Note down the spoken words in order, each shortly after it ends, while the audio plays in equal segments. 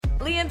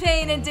Liam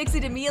Payne and Dixie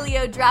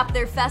D'Amelio dropped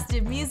their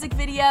Festive music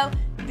video,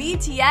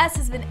 BTS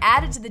has been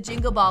added to the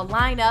Jingle Ball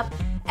lineup,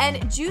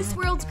 and Juice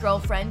WRLD's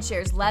girlfriend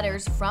shares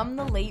letters from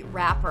the late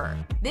rapper.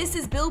 This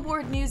is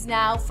Billboard News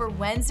Now for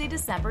Wednesday,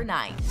 December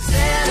 9th.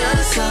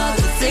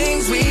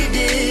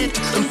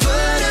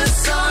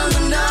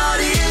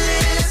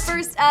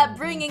 First up,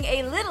 bringing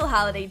a little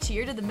holiday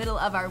cheer to the middle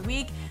of our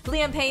week,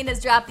 Liam Payne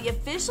has dropped the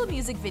official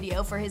music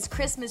video for his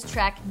Christmas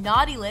track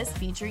Naughty List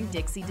featuring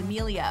Dixie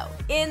D'Amelio.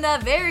 In the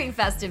very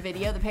festive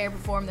video, the pair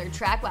performed their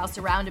track while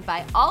surrounded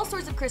by all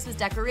sorts of Christmas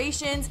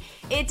decorations.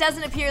 It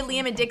doesn't appear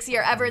Liam and Dixie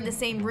are ever in the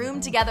same room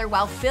together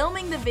while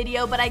filming the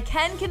video, but I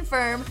can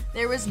confirm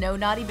there was no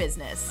naughty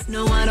business.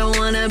 No, I don't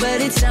wanna,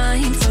 but it's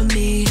time for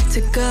me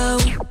to go.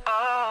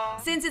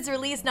 Since its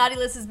release, Naughty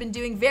List has been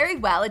doing very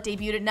well. It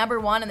debuted at number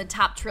 1 on the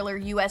Top Triller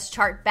US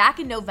chart back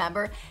in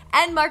November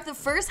and marked the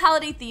first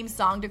holiday theme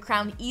song to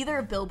crown either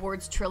of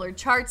Billboard's Triller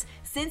charts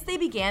since they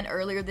began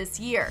earlier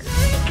this year.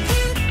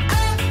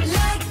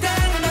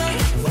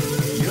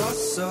 You're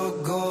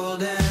so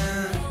golden.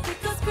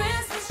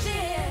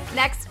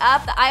 Next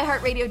up, the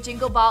iHeartRadio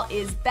Jingle Ball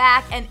is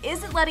back and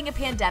isn't letting a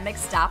pandemic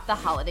stop the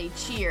holiday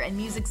cheer and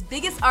music's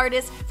biggest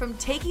artists from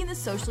taking the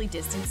socially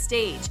distant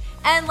stage.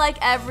 And like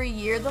every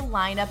year, the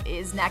lineup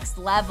is next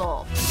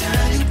level.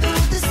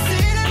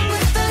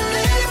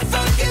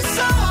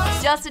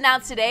 Just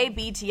announced today,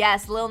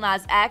 BTS, Lil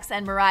Nas X,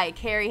 and Mariah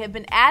Carey have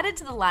been added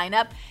to the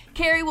lineup.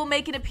 Carey will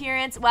make an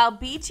appearance while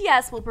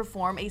BTS will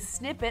perform a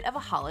snippet of a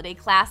holiday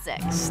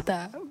classic.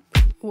 Stop.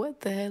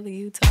 What the hell are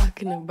you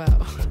talking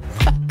about?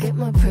 Get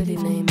my pretty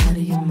name out of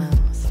your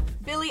mouth.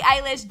 Billie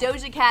Eilish,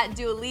 Doja Cat,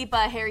 Dua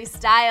Lipa, Harry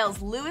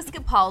Styles, Louis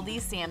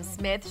Capaldi, Sam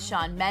Smith,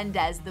 Shawn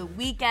Mendes, The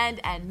Weeknd,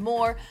 and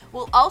more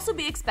will also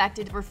be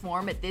expected to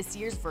perform at this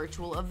year's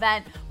virtual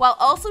event, while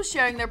also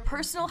sharing their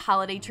personal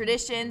holiday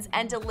traditions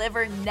and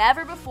deliver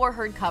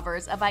never-before-heard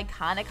covers of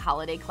iconic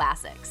holiday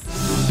classics.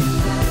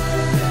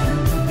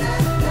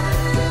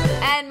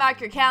 And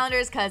mark your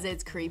calendars because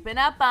it's creeping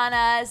up on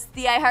us.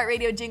 The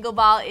iHeartRadio Jingle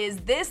Ball is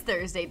this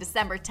Thursday,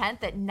 December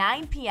 10th at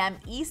 9 p.m.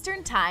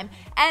 Eastern Time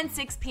and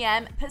 6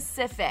 p.m.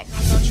 Pacific. I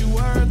thought you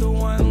were the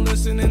one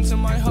listening to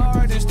my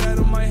heart instead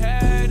of my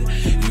head.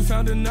 You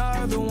found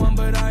another one,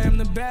 but I am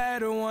the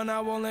better one. I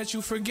won't let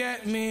you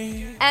forget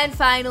me. And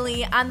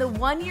finally, on the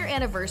 1-year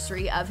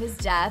anniversary of his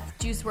death,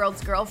 Juice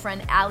WRLD's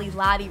girlfriend Ali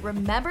Lottie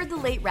remembered the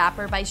late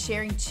rapper by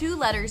sharing 2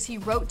 letters he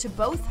wrote to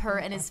both her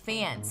and his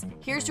fans.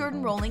 Here's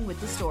Jordan Rolling with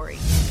the story.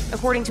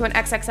 According to an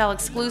XXL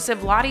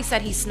exclusive, Lottie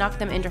said he snuck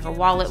them into her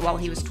wallet while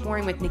he was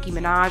touring with Nicki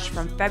Minaj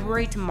from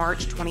February to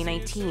March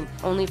 2019,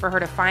 only for her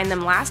to find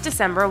them last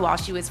December while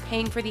she was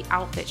paying for the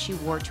outfit she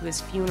wore to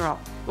his funeral.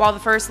 While the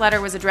first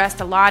letter was addressed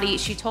to Lottie,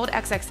 she told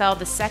XXL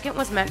the second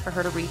was meant for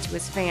her to read to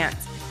his fans.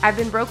 "I've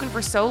been broken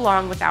for so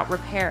long without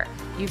repair.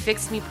 You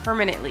fixed me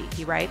permanently,"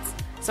 he writes.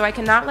 "So I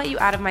cannot let you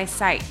out of my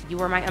sight. You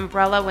are my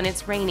umbrella when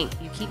it's raining.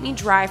 You keep me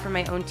dry from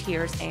my own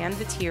tears and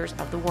the tears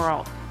of the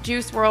world."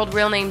 Juice WRLD,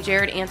 real name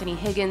Jared Anthony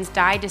Higgins,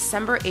 died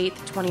December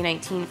 8th,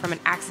 2019 from an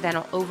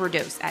accidental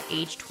overdose at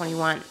age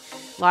 21.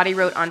 Lottie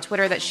wrote on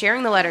Twitter that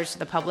sharing the letters to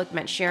the public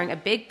meant sharing a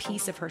big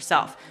piece of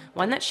herself,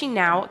 one that she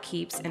now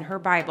keeps in her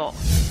Bible.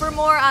 For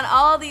more on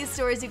all these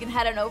stories, you can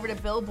head on over to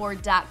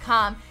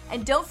Billboard.com.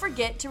 And don't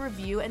forget to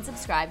review and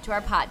subscribe to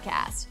our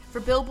podcast. For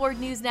Billboard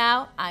News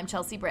Now, I'm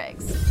Chelsea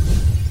Briggs.